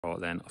Right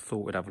then, I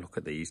thought we'd have a look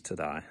at these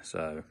today.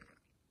 So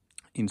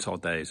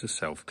inside there is a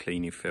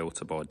self-cleaning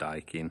filter by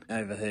Daikin.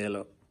 Over here,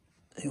 look,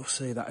 you'll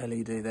see that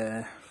LED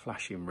there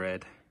flashing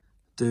red.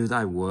 Do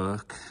they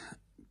work?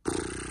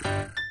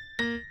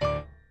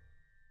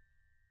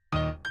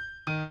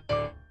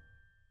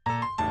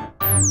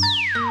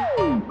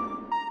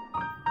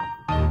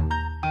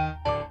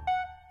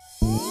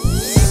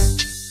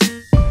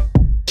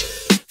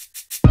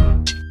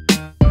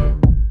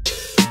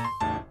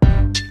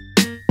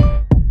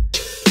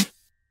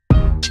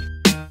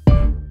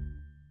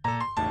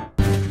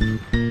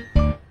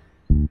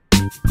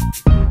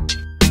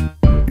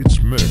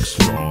 It's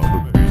mixed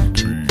on the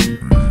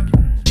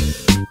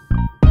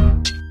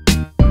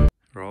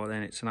Right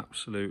then, it's an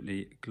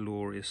absolutely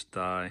glorious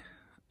day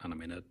and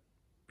I'm in a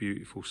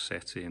beautiful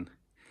setting.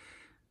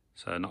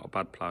 So not a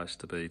bad place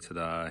to be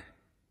today.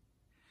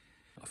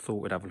 I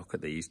thought we'd have a look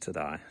at these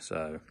today.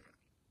 So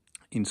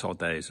inside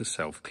there is a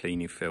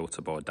self-cleaning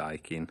filter by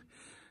Daikin.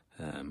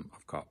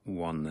 I've got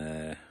one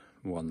there,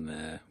 one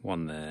there,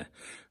 one there,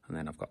 and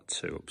then I've got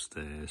two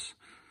upstairs.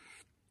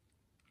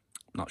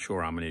 Not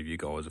sure how many of you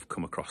guys have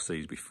come across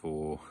these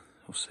before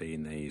or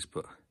seen these,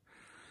 but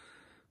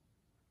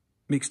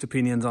mixed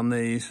opinions on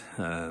these.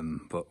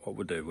 But what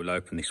we'll do, we'll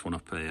open this one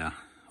up here,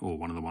 or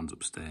one of the ones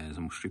upstairs,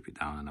 and we'll strip it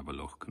down and have a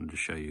look and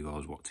just show you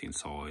guys what's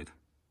inside.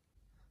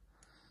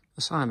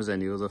 The same as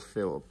any other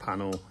filter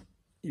panel,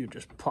 you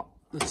just pop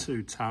the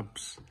two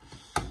tabs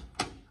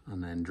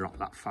and then drop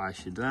that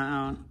fascia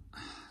down.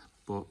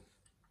 But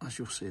as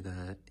you'll see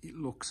there, it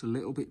looks a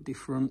little bit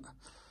different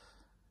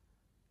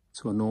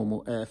to a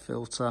normal air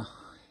filter.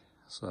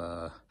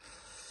 So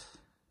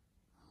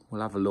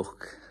we'll have a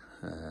look.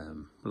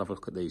 We'll have a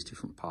look at these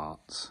different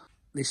parts.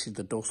 This is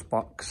the dust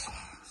box.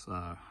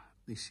 So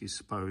this is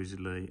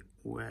supposedly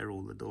where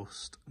all the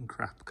dust and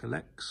crap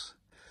collects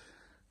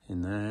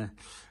in there.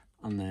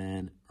 And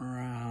then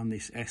around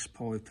this S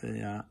pipe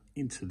here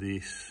into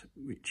this,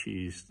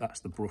 that's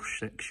the brush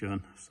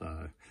section.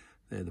 So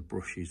they're the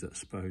brushes that are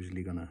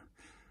supposedly gonna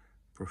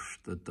brush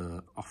the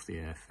dirt off the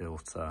air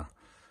filter.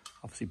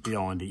 Obviously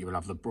behind it, you'll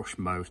have the brush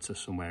motor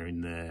somewhere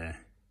in there.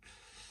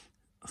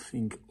 I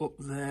think up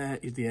there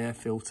is the air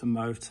filter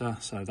motor.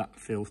 So that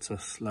filter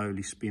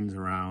slowly spins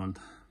around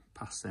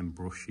past them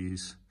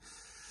brushes.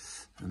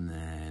 And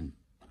then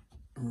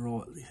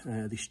right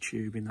there, this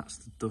tubing, that's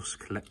the dust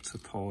collector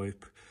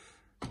pipe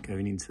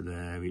going into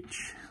there,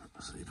 which,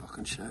 let's see if I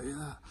can show you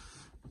that.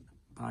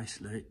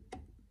 Basically,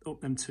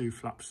 up them two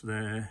flaps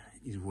there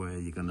is where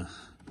you're gonna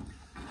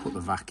put the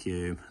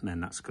vacuum, and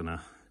then that's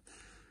gonna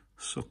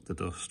suck the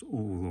dust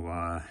all the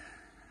way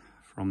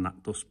from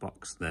that dust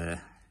box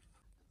there.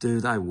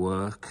 Do they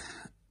work?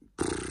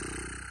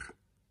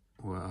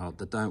 Well,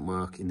 they don't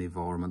work in the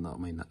environment that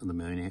I'm in at the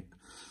minute.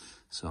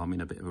 So I'm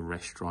in a bit of a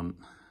restaurant,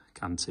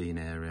 canteen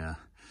area,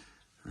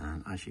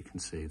 and as you can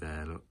see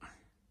there, look,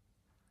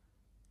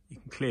 you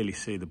can clearly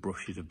see the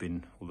brushes have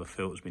been, or the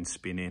filter's been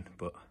spinning,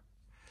 but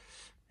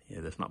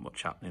yeah, there's not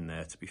much happening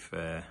there, to be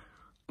fair.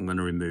 I'm going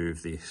to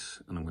remove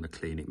this and I'm going to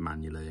clean it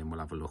manually, and we'll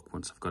have a look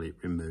once I've got it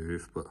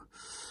removed. But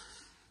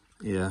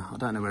yeah, I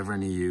don't know whether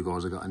any of you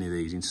guys have got any of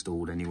these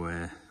installed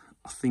anywhere.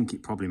 I think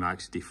it probably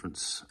makes a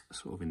difference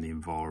sort of in the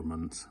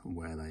environment and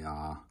where they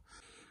are,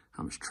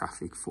 how much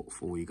traffic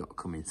footfall you got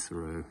coming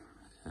through.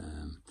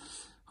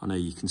 I know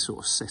you can sort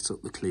of set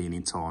up the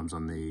cleaning times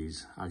on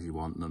these as you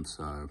want them,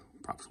 so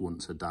perhaps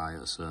once a day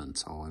at a certain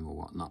time or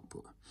whatnot.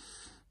 But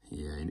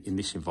yeah, in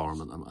this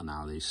environment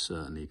now, these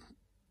certainly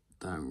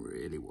don't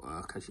really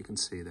work, as you can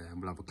see there.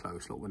 And we'll have a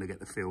close look when I get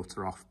the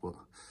filter off. But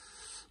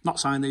not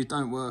saying these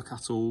don't work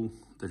at all,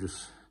 they're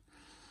just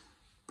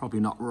probably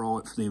not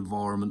right for the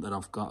environment that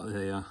I've got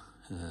here.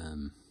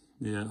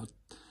 Yeah,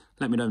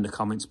 let me know in the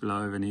comments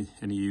below if any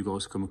of you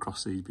guys come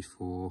across these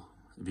before.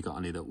 Have you got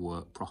any that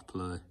work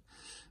properly?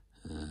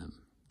 Do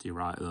you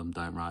rate them,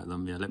 don't rate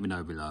them? Yeah, let me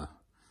know below.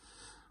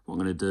 What I'm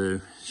going to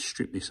do is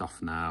strip this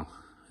off now.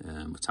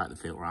 We'll take the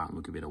filter out and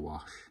we'll give it a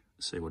wash,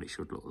 see what it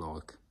should look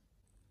like.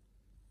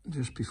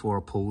 Just before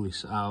I pull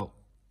this out,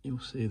 you'll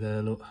see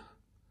there, look,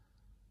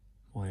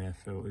 my air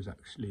filter is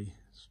actually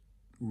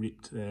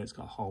ripped there. It's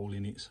got a hole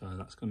in it, so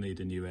that's going to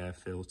need a new air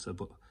filter.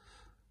 But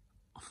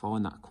I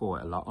find that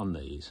quite a lot on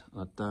these.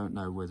 I don't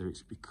know whether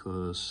it's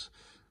because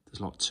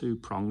there's like two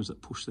prongs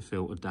that push the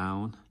filter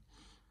down,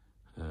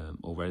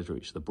 or whether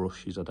it's the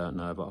brushes, I don't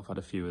know. But I've had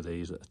a few of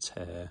these that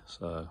are tear,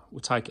 so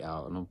we'll take it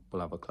out and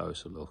we'll have a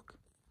closer look.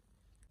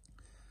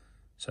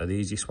 So the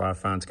easiest way I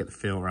found to get the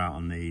filter out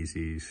on these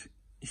is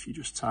if you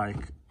just take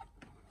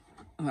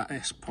that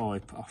S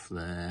pipe off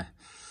there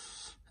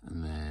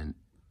and then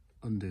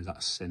undo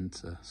that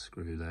centre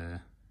screw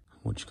there.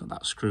 Once you've got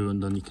that screw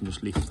undone, you can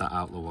just lift that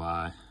out of the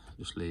way,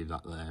 just leave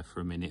that there for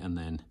a minute, and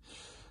then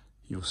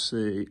you'll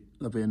see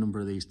there'll be a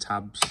number of these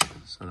tabs,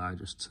 so they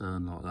just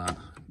turn like that,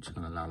 which is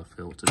going to allow the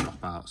filter to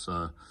drop out.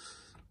 So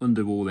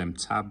undo all them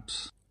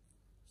tabs.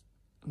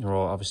 Right,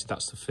 obviously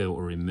that's the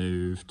filter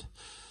removed.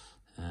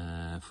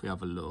 If we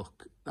have a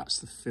look, that's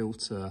the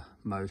filter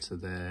motor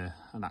there,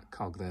 and that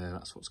cog there,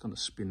 that's what's going to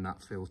spin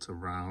that filter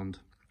round.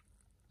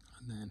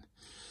 And then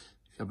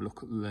if you have a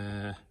look at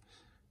there,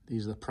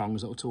 these are the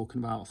prongs that we're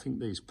talking about. I think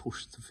these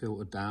push the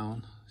filter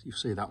down. You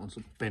see that one's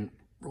bent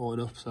right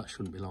up, so that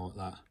shouldn't be like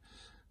that.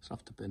 So I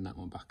have to bend that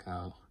one back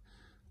out.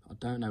 I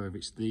don't know whether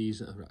it's these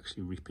that are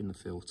actually ripping the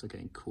filter,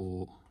 getting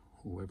caught,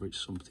 or whether it's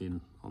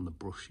something on the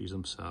brushes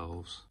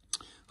themselves.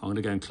 I'm going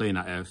to go and clean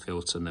that air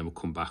filter, and then we'll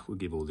come back. We'll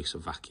give all this a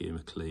vacuum, a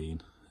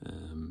clean.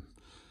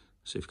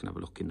 See if we can have a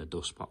look in the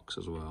dust box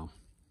as well.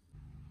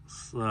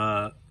 So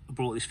I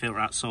brought this filter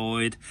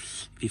outside.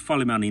 If you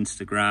follow me on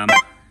Instagram,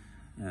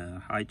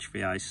 Hvac_UK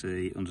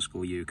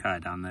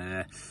down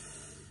there,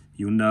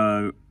 you'll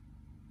know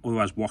I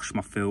always wash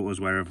my filters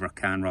wherever I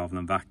can rather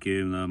than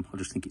vacuum them. I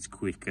just think it's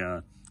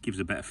quicker, gives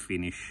a better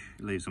finish,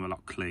 leaves them a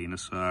lot cleaner.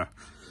 So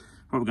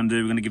what we're going to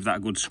do, we're going to give that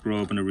a good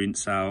scrub and a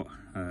rinse out,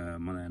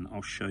 and then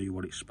I'll show you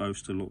what it's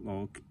supposed to look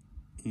like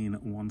in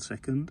 1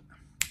 second.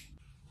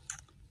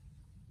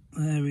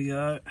 There we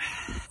go.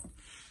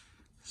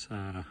 So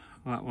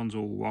that one's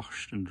all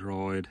washed and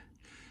dried,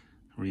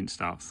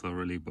 rinsed out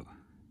thoroughly, but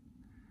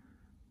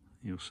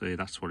you'll see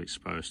that's what it's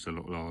supposed to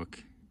look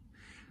like.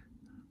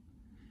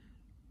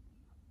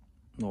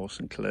 Nice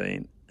and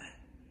clean.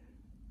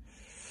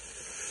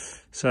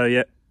 So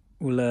yeah,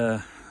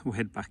 we'll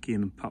head back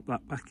in and pop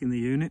that back in the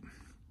unit.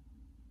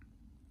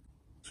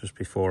 Just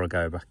before I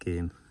go back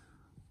in,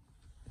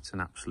 it's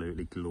an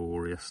absolutely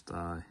glorious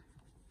day,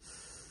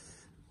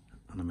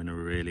 and I'm in a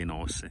really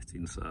nice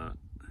setting, so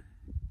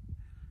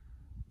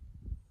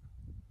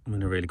I'm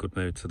in a really good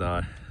mood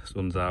today.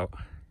 Sun's out.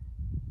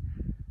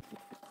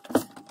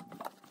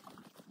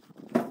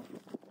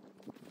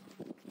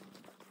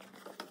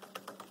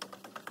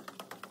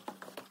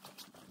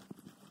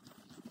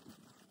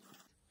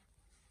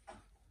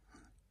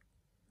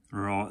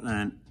 Right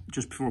then,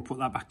 just before I put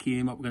that back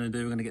in, what we're going to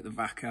do, we're going to get the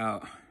Hvac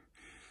out.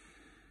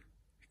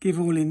 Give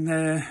all in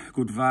there,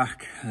 good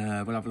Hvac.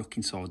 We'll have a look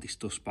inside this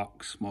dust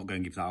box. Might go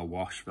and give that a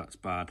wash if that's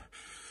bad.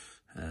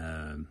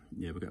 Yeah,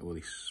 we'll get all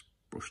this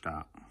brushed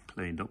out,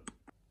 cleaned up.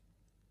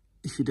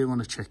 If you do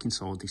want to check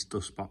inside this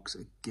dust box,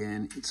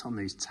 again, it's on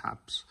these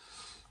tabs.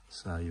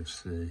 So you'll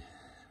see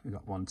we've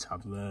got one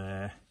tab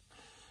there,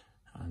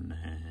 and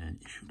then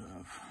you should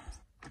have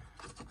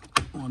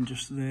one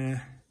just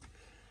there.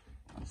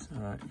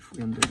 So if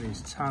we undo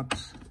these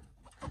tabs,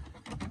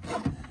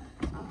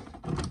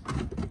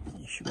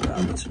 you should be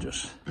able to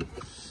just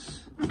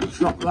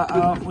drop that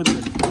out with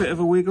a bit of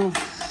a wiggle.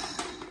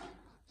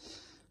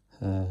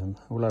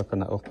 We'll open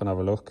that up and have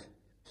a look.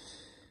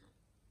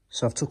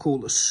 So I've took all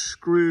the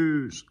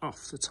screws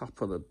off the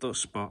top of the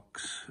dust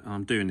box.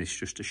 I'm doing this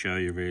just to show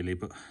you really,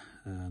 but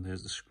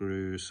there's the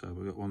screws. So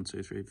we've got 1,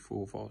 2, 3,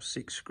 4, 5,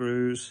 6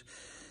 screws.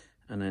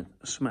 And then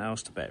something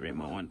else to bear in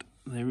mind,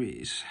 there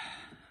is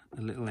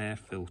a little air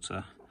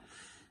filter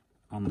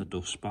on the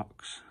dust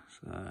box.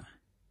 So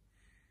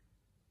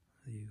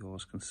you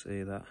guys can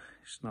see that.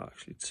 It's not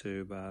actually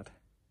too bad.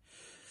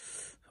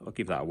 I'll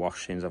give that a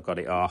wash since I've got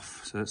it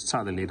off. So let's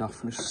take the lid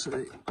off and just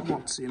see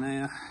what's in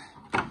here.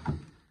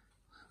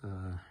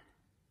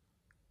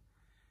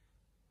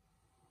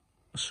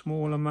 A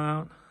small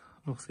amount,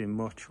 nothing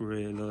much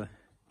really.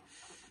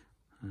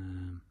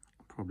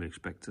 Probably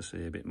expect to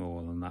see a bit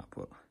more than that,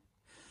 but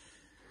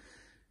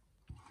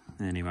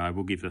anyway,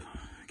 we'll give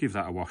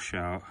that a wash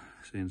out.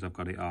 As soon as I've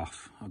got it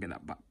off, I'll get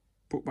that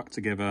put back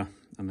together,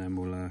 and then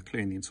we'll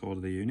clean the inside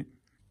of the unit.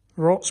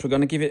 Right, so we're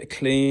going to give it a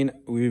clean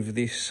with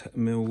this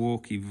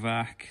Milwaukee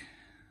Hvac.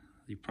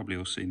 You've probably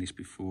all seen this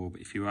before,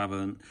 but if you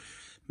haven't,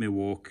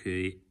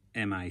 Milwaukee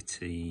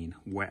M18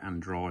 wet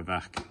and dry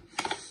Hvac.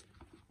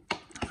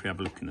 If we have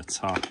a look in the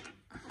top,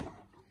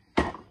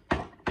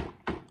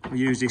 we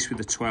use this with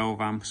a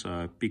 12 amp,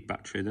 so big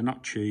battery. They're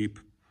not cheap,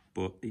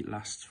 but it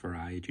lasts for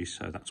ages,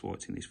 so that's why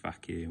it's in this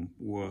vacuum.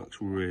 Works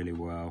really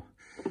well.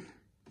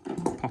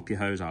 Pop your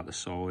hose out the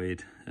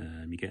side,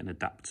 you get an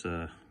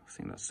adapter. I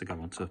think that's to go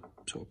onto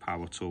sort of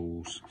power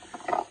tools.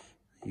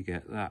 You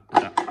get that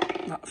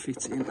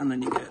fitting, and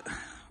then you get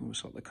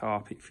almost like the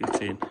carpet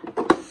fitting.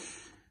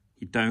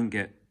 You don't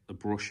get a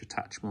brush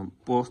attachment,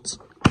 but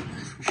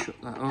if we shut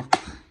that up,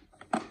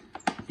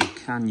 you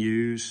can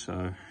use,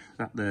 so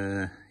that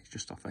there is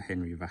just off a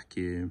Henry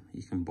vacuum.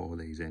 You can buy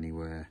these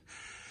anywhere.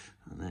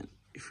 And then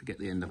if we get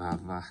the end of our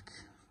Hvac,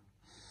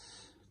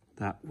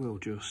 that will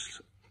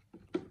just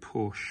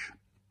push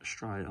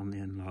straight on the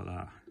end like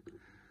that.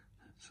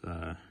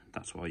 So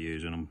that's what I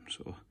use, and I'm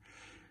sort of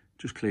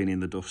just cleaning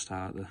the dust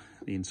out the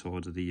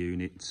insides of the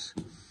units.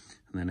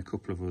 And then a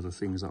couple of other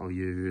things that I'll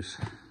use.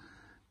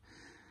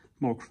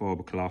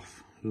 Microfiber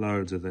cloth,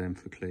 loads of them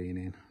for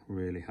cleaning,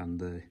 really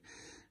handy.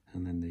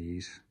 And then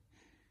these.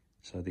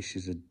 So this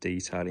is a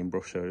detailing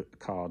brush, a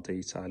car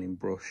detailing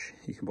brush.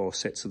 You can buy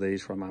sets of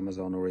these from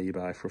Amazon or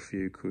eBay for a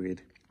few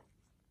quid.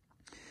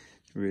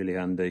 Really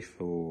handy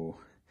for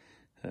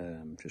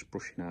just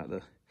brushing out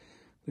the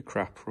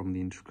crap from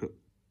the intricate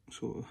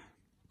sort of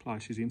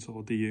places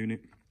inside the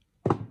unit.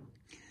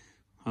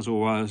 As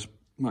always,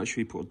 make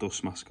sure you put a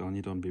dust mask on.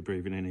 You don't be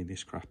breathing any of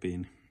this crap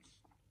in.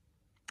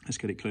 Let's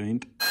get it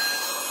cleaned.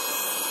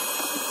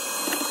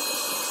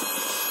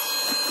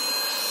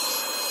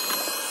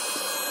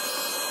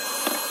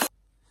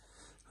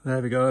 There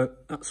we go,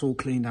 that's all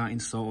cleaned out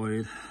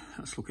inside.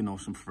 That's looking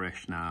nice and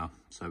fresh now.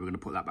 So we're going to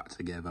put that back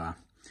together.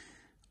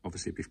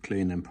 Obviously we've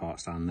cleaned them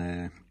parts down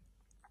there.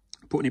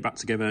 Putting it back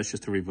together is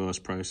just a reverse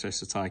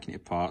process of taking it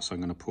apart. So I'm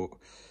going to put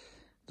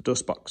the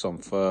dust box on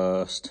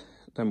first,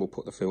 then we'll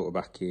put the filter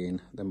back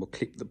in, then we'll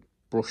clip the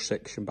brush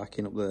section back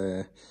in up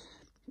there,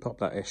 pop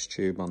that S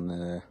tube on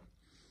there,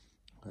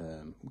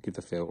 give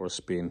the filter a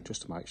spin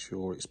just to make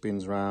sure it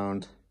spins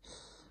round.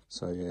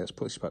 So yeah, let's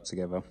put this back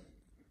together.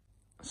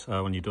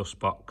 So on your dust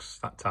box,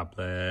 that tab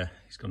there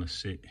is going to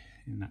sit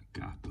in that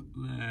gap up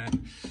there,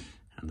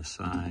 and the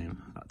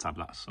same, that tab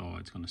that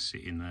side is going to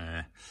sit in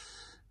there.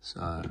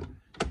 So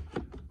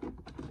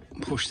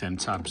push them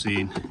tabs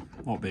in.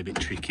 Might be a bit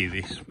tricky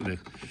this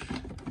with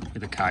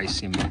the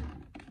casing,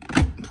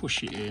 but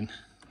push it in,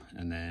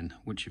 and then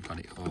once you've got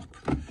it up,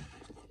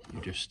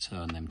 you just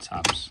turn them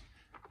tabs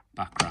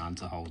back round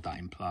to hold that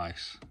in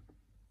place.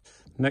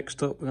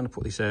 Next up, we're going to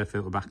put this air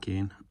filter back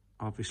in.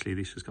 Obviously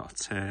this has got a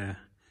tear,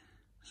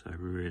 so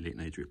really it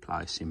needs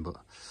replacing, but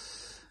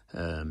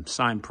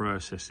same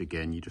process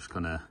again. You're just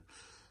going to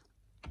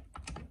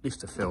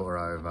lift the filter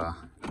over,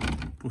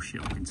 push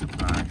it up into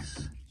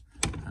place,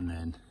 and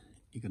then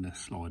you're going to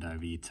slide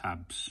over your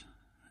tabs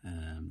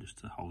just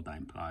to hold that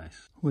in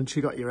place. Once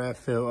you've got your air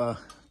filter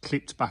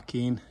clipped back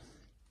in,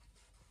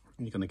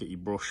 you're going to get your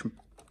brush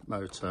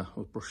motor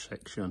or brush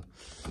section,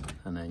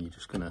 and then you're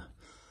just going to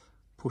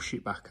push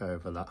it back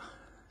over that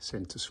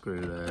centre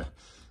screw there,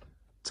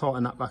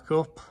 tighten that back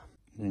up,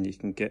 and you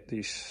can get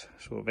this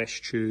sort of S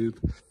tube,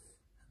 and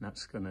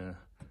that's going to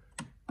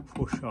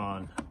push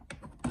on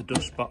the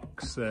dust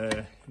box there.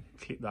 You can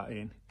clip that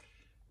in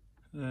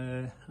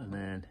there, and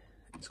then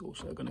it's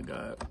also going to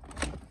go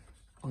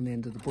on the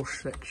end of the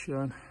brush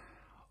section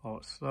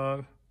like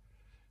so.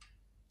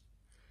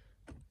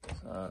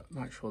 So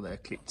make sure they're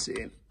clipped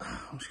in.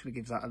 I'm just going to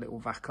give that a little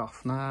vac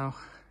off now.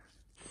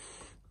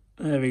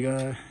 There we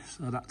go.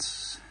 So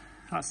that's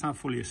now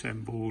fully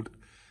assembled.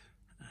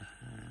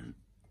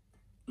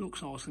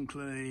 Looks nice and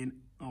clean,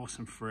 nice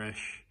and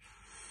fresh.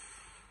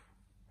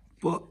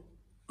 But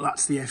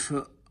that's the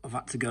effort I've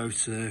had to go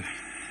to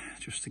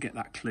just to get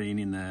that clean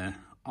in there.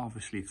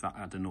 Obviously, if that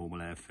had a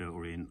normal air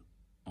filter in,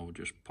 I would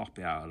just pop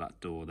it out of that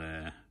door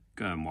there,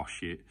 go and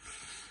wash it,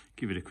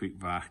 give it a quick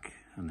vac,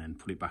 and then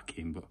put it back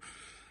in. But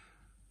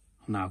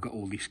now I've got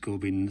all these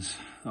gubbins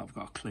that I've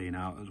got to clean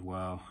out as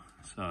well.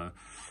 So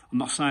I'm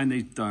not saying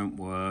these don't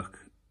work.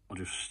 I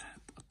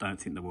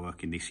don't think they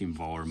work in this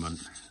environment.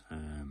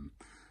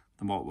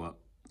 They might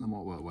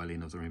work well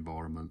in other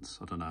environments.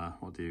 I don't know.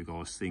 What do you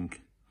guys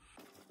think?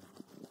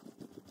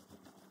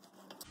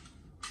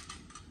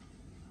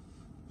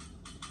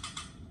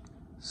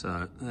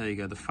 So there you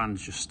go. The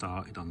fan's just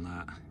started on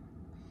that,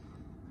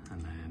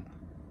 and then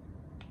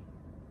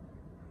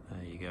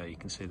there you go. You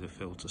can see the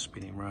filter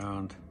spinning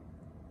round.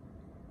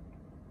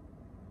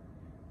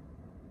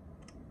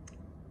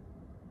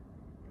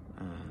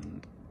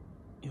 And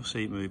you'll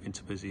see it move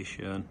into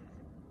position,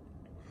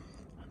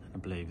 and then I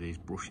believe these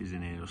brushes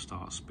in here will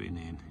start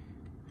spinning,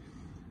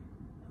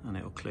 and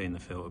it'll clean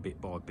the filter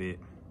bit by bit.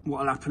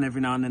 What'll happen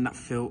every now and then, that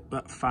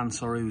fan is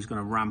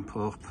going to ramp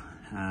up,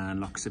 and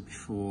like I said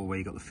before, where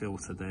you got the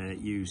filter there, it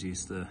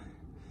uses the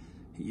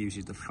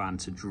fan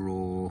to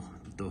draw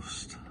the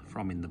dust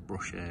from in the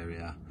brush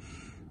area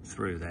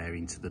through there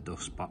into the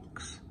dust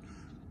box.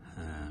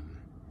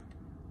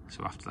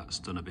 So after that's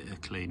done a bit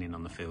of cleaning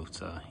on the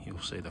filter, you'll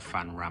see the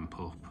fan ramp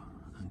up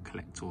and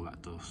collect all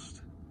that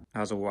dust.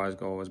 As always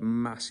guys,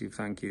 massive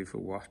thank you for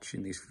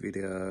watching this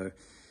video.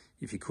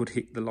 If you could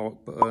hit the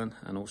like button,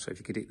 and also if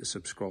you could hit the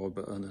subscribe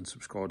button and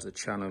subscribe to the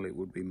channel, it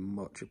would be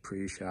much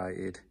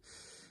appreciated.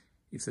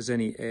 If there's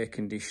any air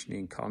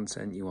conditioning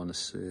content you want to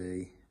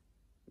see,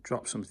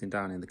 drop something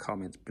down in the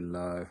comments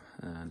below,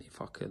 and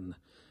if I can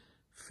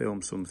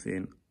film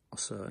something, I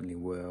certainly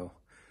will.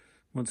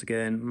 Once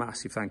again,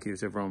 massive thank you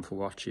to everyone for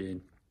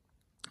watching,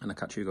 and I'll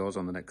catch you guys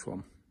on the next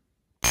one.